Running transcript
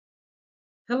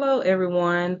Hello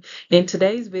everyone. In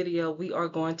today's video, we are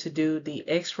going to do the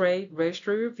X-ray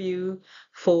registry review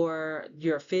for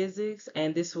your physics,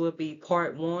 and this will be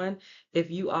part one. If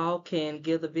you all can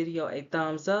give the video a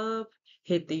thumbs up,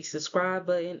 hit the subscribe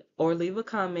button, or leave a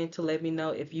comment to let me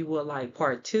know if you would like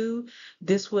part two.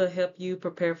 This will help you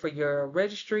prepare for your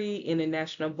registry,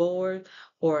 international board,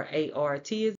 or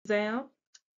ARRT exam.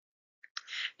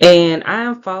 And I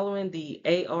am following the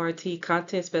ARRT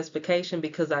content specification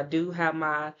because I do have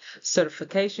my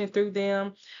certification through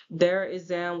them. Their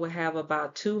exam will have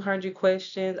about 200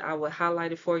 questions. I will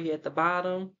highlight it for you at the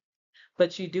bottom.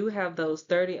 But you do have those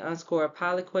 30 unscored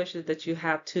pilot questions that you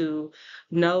have to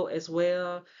know as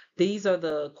well. These are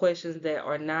the questions that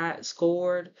are not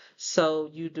scored, so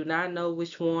you do not know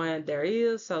which one there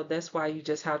is. So that's why you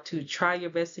just have to try your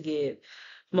best to get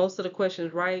most of the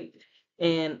questions right.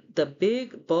 And the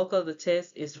big bulk of the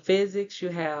test is physics. You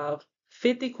have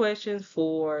 50 questions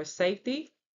for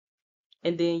safety,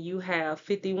 and then you have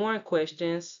 51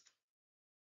 questions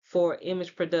for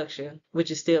image production, which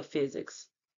is still physics.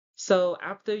 So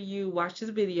after you watch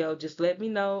this video, just let me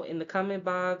know in the comment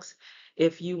box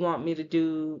if you want me to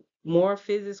do more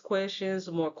physics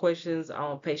questions, more questions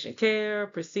on patient care,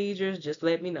 procedures, just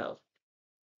let me know.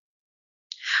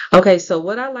 Okay, so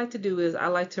what I like to do is I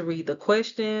like to read the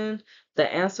question,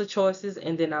 the answer choices,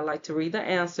 and then I like to read the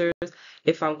answers.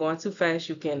 If I'm going too fast,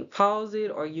 you can pause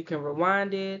it or you can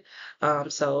rewind it.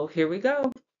 So here we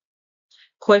go.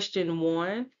 Question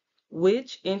 1.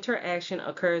 Which interaction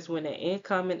occurs when an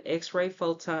incoming X-ray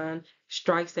photon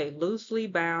strikes a loosely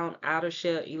bound outer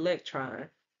shell electron?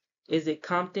 Is it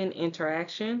Compton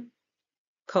interaction,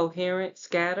 coherent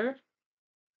scatter,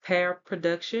 pair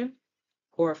production,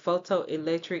 or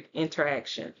photoelectric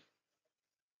interaction?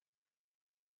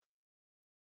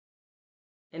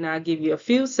 And I'll give you a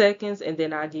few seconds and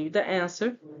then I'll give you the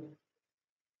answer.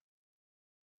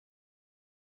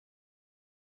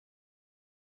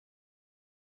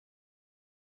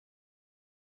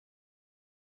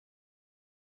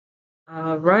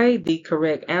 All right, the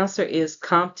correct answer is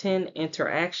Compton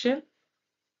interaction.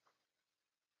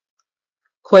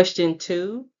 Question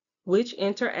 2. Which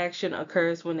interaction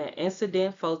occurs when an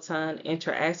incident photon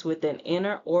interacts with an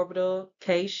inner orbital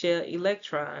K-shell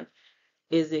electron?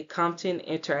 Is it Compton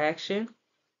interaction,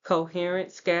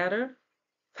 coherent scatter,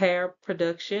 pair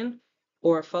production,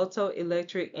 or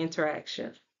photoelectric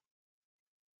interaction?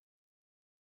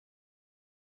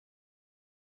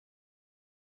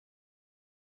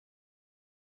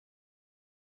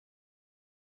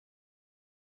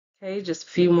 Okay, just a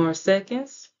few more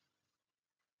seconds.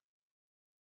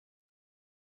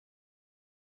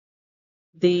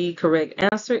 The correct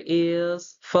answer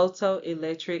is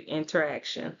photoelectric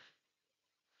interaction.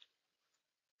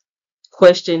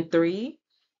 Question 3.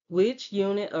 Which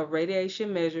unit of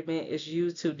radiation measurement is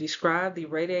used to describe the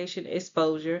radiation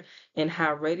exposure and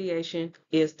how radiation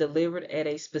is delivered at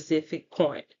a specific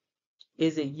point?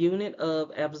 Is it unit of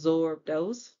absorbed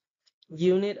dose,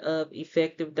 unit of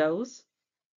effective dose,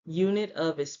 unit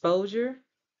of exposure,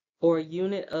 or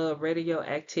unit of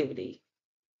radioactivity?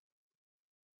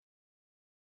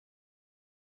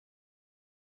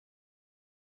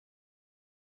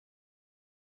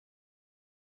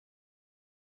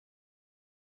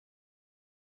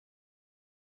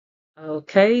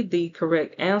 Okay, the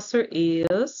correct answer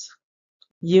is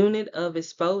unit of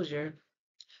exposure.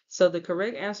 So the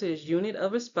correct answer is unit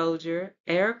of exposure.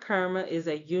 ARRT is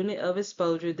a unit of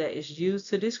exposure that is used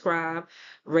to describe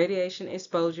radiation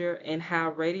exposure and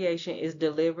how radiation is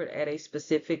delivered at a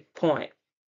specific point.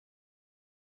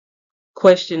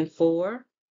 Question 4.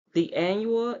 The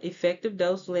annual effective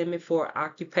dose limit for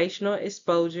occupational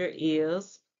exposure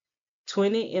is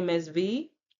 20 MSV,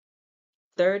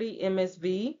 30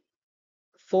 MSV,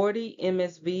 40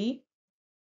 MSV,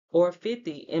 or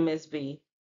 50 MSV.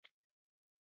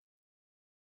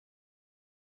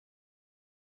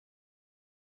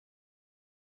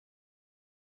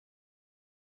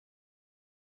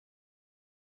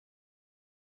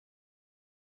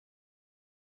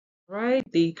 Right,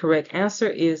 the correct answer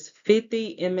is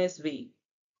 50 MSV.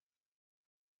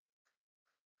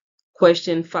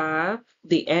 Question 5.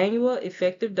 The annual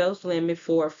effective dose limit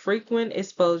for frequent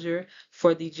exposure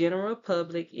for the general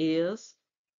public is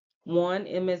 1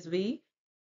 MSV,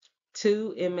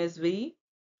 2 MSV,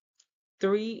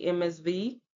 3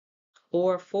 MSV,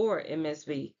 or 4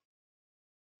 MSV.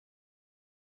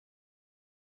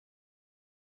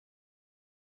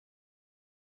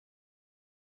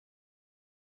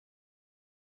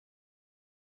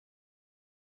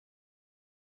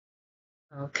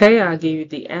 Okay, I'll give you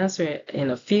the answer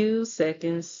in a few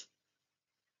seconds.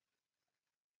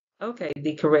 Okay,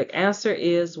 the correct answer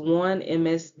is 1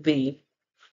 MSV.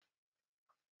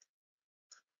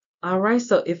 All right,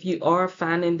 so if you are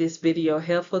finding this video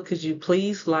helpful, could you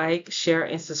please like, share,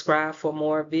 and subscribe for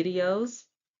more videos?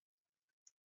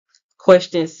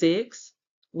 Question 6.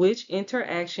 Which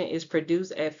interaction is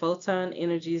produced at photon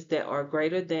energies that are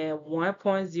greater than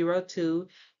 1.02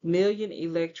 million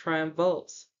electron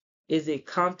volts? Is it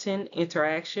Compton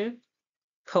interaction,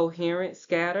 coherent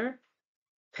scatter,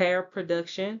 pair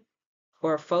production,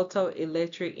 or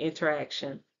photoelectric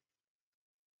interaction?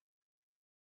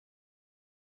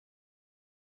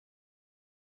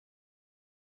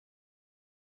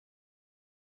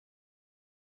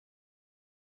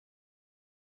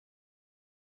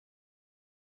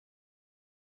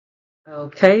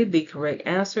 Okay, the correct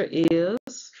answer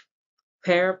is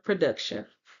pair production.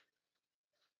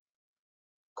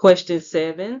 Question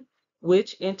 7.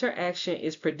 Which interaction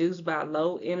is produced by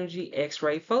low energy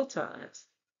X-ray photons?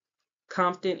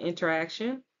 Compton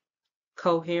interaction,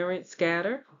 coherent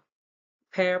scatter,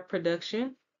 pair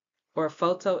production, or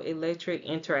photoelectric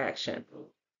interaction?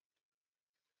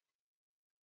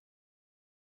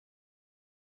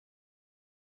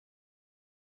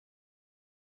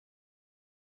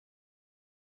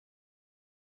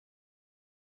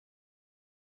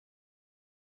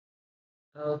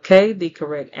 Okay, the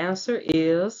correct answer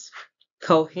is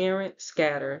coherent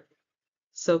scatter.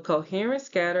 So coherent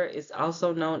scatter is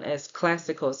also known as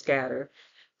classical scatter.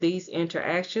 These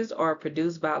interactions are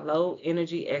produced by low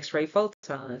energy X-ray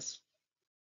photons.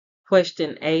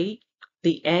 Question 8.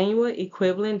 The annual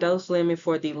equivalent dose limit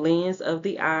for the lens of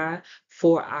the eye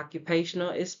for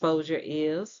occupational exposure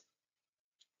is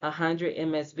 100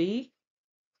 MSV,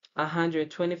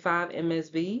 125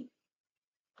 MSV,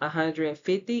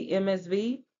 150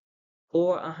 MSV,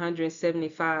 or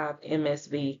 175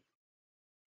 MSV.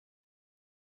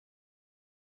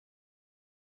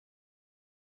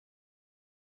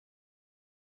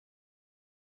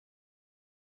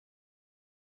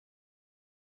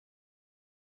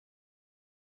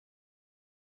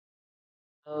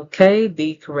 Okay,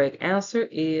 the correct answer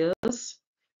is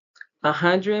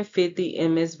 150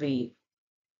 MSV.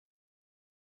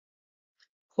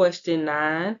 Question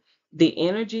 9. The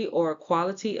energy or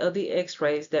quality of the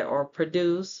X-rays that are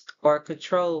produced are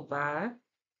controlled by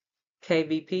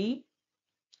KVP,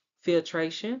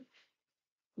 filtration,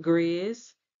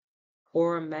 grizz,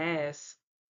 or mass.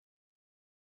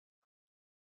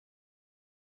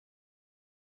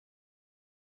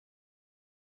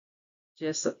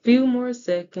 Just a few more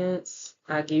seconds.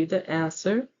 I'll give you the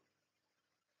answer.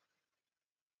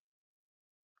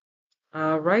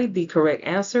 All right, the correct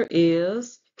answer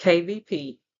is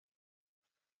KVP.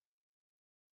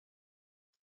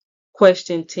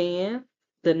 Question 10.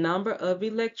 The number of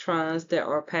electrons that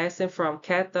are passing from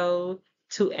cathode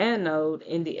to anode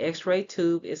in the X-ray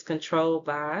tube is controlled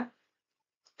by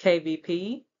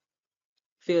KVP,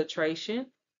 filtration,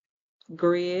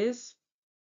 grizz,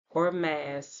 or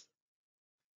mass.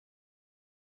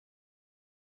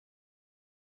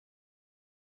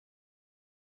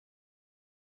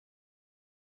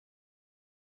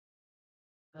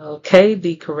 Okay,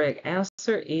 the correct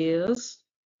answer is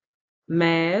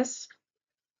mass.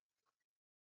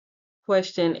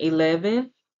 Question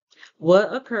 11.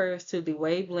 What occurs to the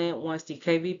wavelength once the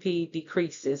KVP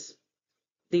decreases?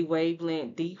 The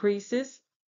wavelength decreases,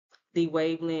 the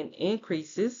wavelength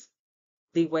increases,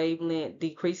 the wavelength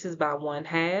decreases by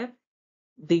 1/2,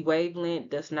 the wavelength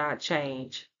does not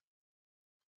change.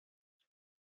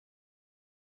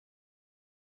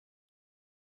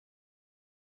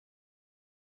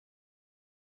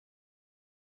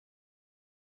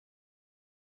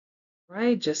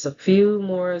 Right, just a few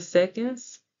more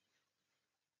seconds.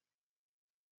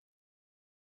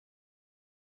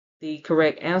 The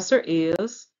correct answer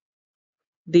is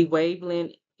the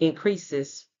wavelength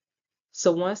increases.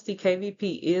 So once the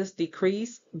KVP is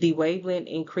decreased, the wavelength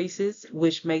increases,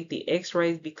 which make the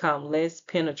X-rays become less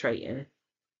penetrating.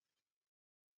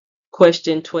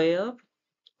 Question 12.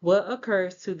 What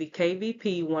occurs to the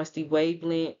KVP once the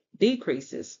wavelength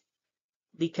decreases?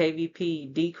 The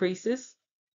KVP decreases,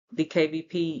 the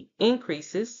KVP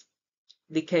increases,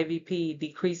 the KVP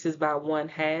decreases by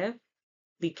 1/2,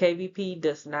 the KVP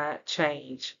does not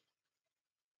change.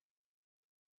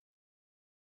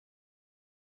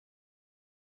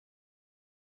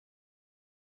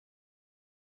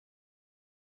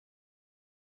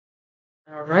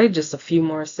 All right, just a few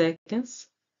more seconds.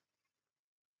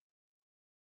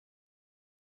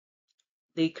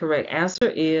 The correct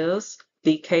answer is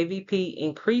the KVP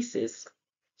increases.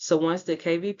 So once the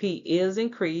KVP is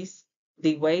increased,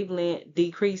 the wavelength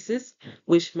decreases,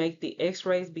 which make the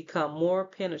X-rays become more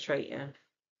penetrating.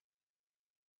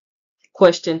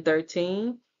 Question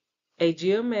 13. A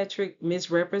geometric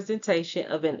misrepresentation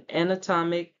of an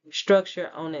anatomic structure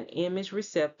on an image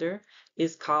receptor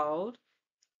is called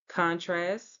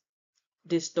contrast,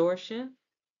 distortion,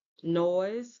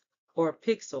 noise, or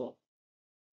pixel.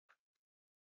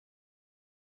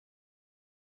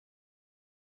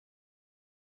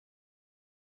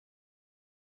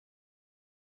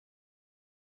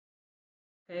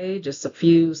 Okay, just a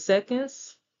few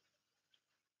seconds.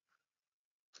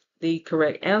 The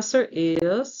correct answer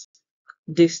is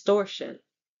distortion.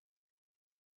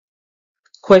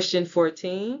 Question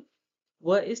 14.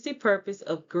 What is the purpose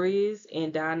of grids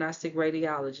in diagnostic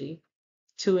radiology?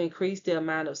 To increase the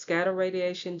amount of scatter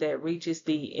radiation that reaches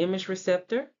the image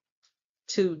receptor,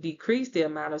 to decrease the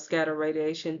amount of scatter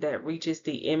radiation that reaches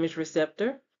the image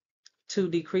receptor, to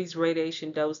decrease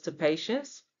radiation dose to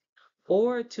patients,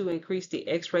 or to increase the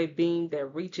X-ray beam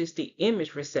that reaches the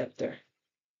image receptor.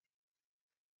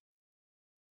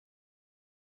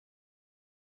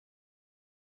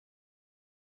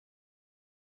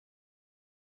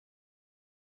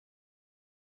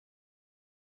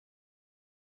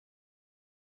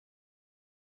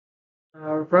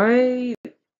 All right,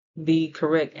 the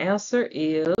correct answer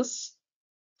is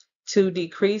to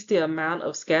decrease the amount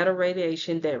of scatter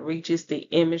radiation that reaches the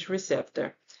image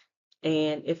receptor.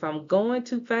 And if I'm going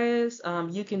too fast,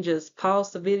 you can just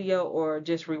pause the video or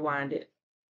just rewind it.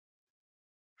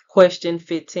 Question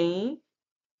 15.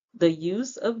 The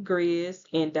use of grids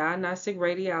in diagnostic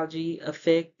radiology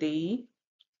affect the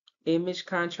image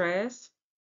contrast,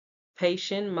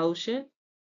 patient motion,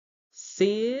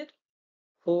 SID,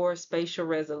 or spatial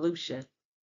resolution.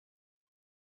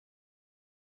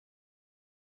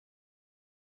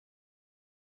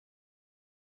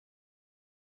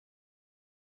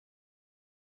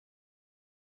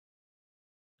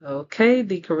 Okay,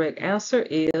 the correct answer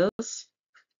is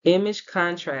image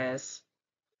contrast.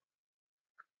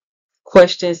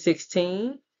 Question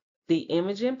 16. The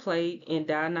imaging plate in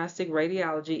diagnostic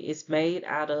radiology is made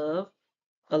out of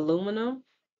aluminum,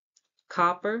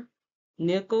 copper,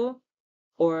 nickel,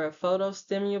 or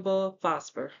photostimulable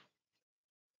phosphor.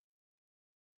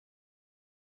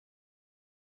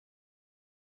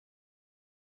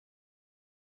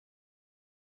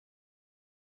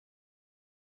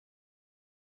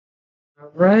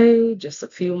 All right, just a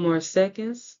few more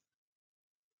seconds.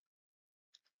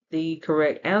 The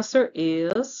correct answer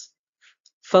is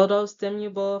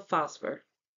photostimulable phosphor.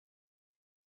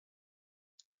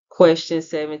 Question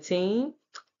 17.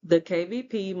 The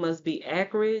KVP must be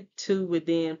accurate to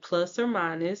within plus or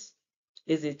minus.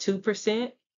 Is it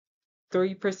 2%,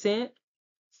 3%,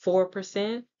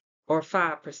 4%, or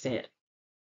 5%?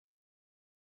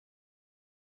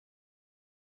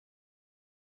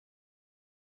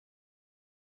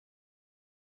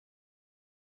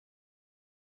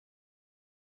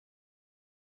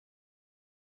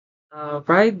 All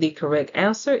right, the correct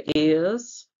answer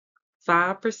is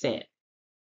 5%.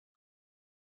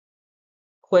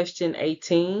 Question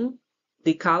 18.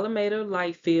 The collimator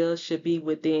light field should be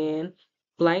within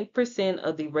blank percent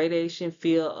of the radiation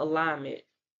field alignment.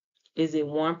 Is it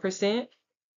 1%,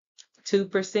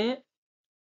 2%,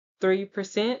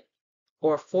 3%,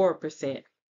 or 4%?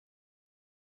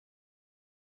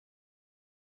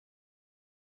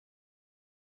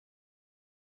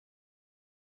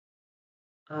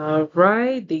 All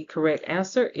right, the correct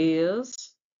answer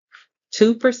is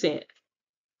 2%.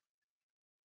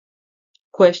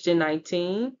 Question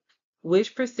 19.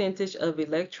 Which percentage of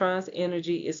electrons'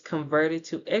 energy is converted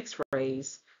to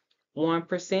X-rays?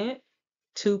 1%,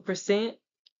 2%,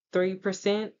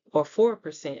 3%, or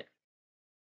 4%?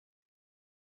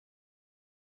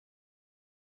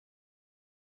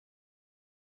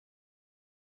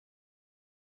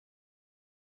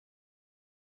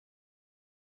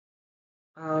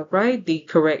 All right, the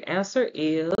correct answer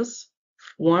is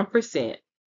 1%.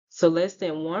 So less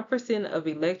than 1% of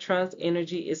electrons'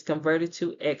 energy is converted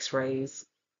to X-rays.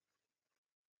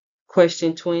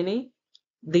 Question 20.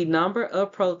 The number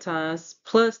of protons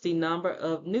plus the number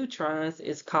of neutrons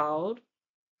is called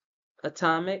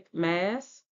atomic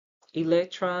mass,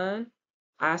 electron,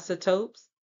 isotopes,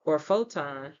 or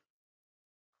photon.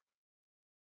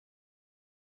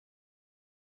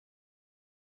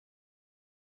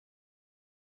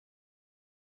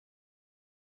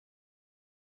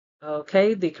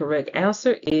 Okay, the correct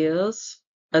answer is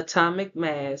atomic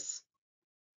mass.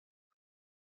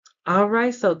 All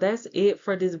right, so that's it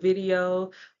for this video.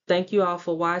 Thank you all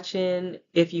for watching.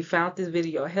 If you found this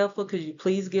video helpful, could you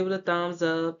please give it a thumbs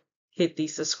up, hit the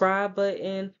subscribe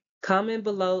button, comment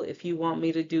below if you want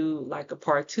me to do like a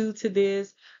part 2 to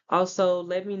this. Also,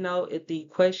 let me know if the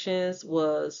questions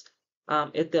was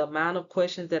If the amount of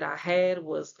questions that I had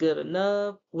was good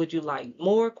enough. Would you like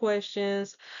more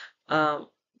questions? Um,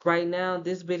 right now,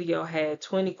 this video had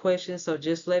 20 questions, so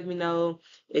just let me know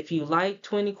if you like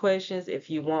 20 questions, if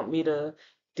you want me to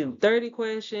do 30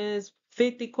 questions,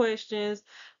 50 questions.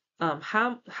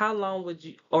 How long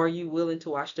are you willing to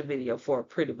watch the video for,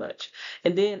 pretty much?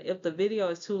 And then if the video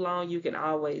is too long, you can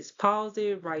always pause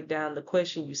it, write down the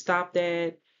question you stopped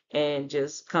at, and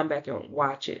just come back and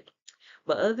watch it.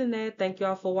 But other than that, thank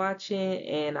y'all for watching,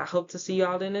 and I hope to see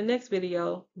y'all in the next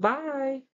video. Bye.